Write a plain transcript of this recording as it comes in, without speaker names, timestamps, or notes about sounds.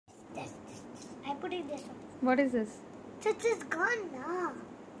putting this one. What is this? It's his gun now.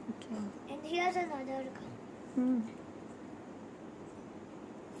 Okay. And here's another gun.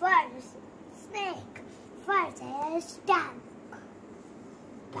 First, snake versus tank.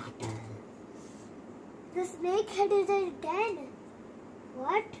 Battle. The snake head is again.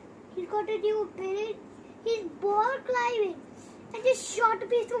 What? He's got a new ability. He's ball climbing and just shot a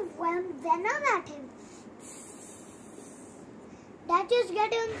piece of venom at him. That just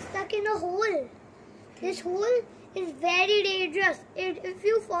get him stuck in a hole. This hole is very dangerous. If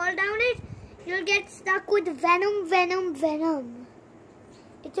you fall down it, you'll get stuck with venom.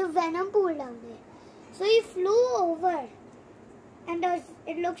 It's a venom pool down there. So he flew over, and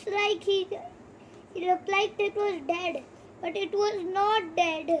it looks like he looked like it was dead, but it was not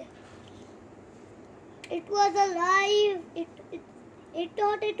dead. It was alive. It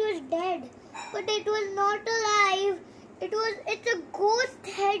thought it was dead, but it was not alive. It's a ghost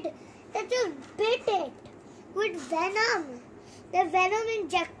head that just bit it with venom. The venom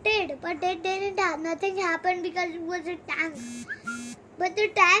injected, but it didn't have. Nothing happened because it was a tank. But the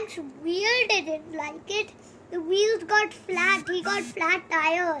tank's wheel didn't like it. The wheels got flat. He got flat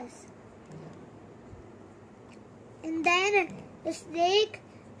tires. And then the snake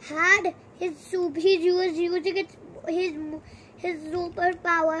had his soup. He was using his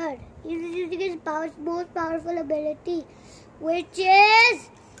superpower. He was using his most powerful ability, which is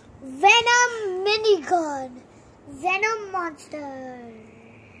Venom Minigun. Venom Monster.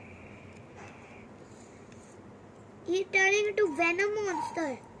 He's turning into Venom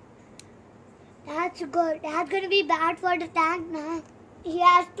Monster. That's good. That's going to be bad for the tank now. He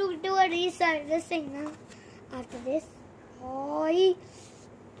has to do a resurfacing now. After this. Oi.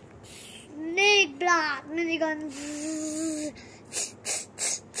 Snake Blast Minigun.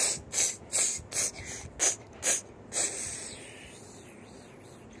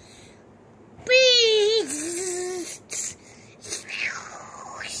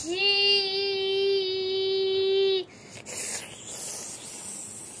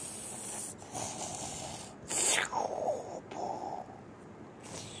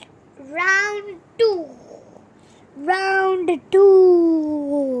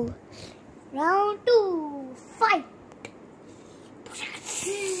 Round two, fight.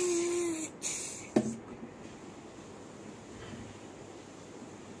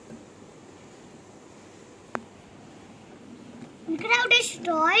 Look at how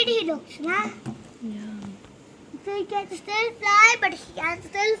destroyed he looks, nah? Yeah. So he can still fly, but he can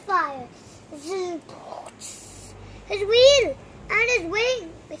still fire. His wheel and his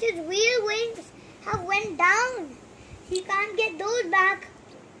wings have went down. He can't get those back.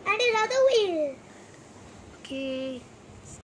 And his other wheel. Okay.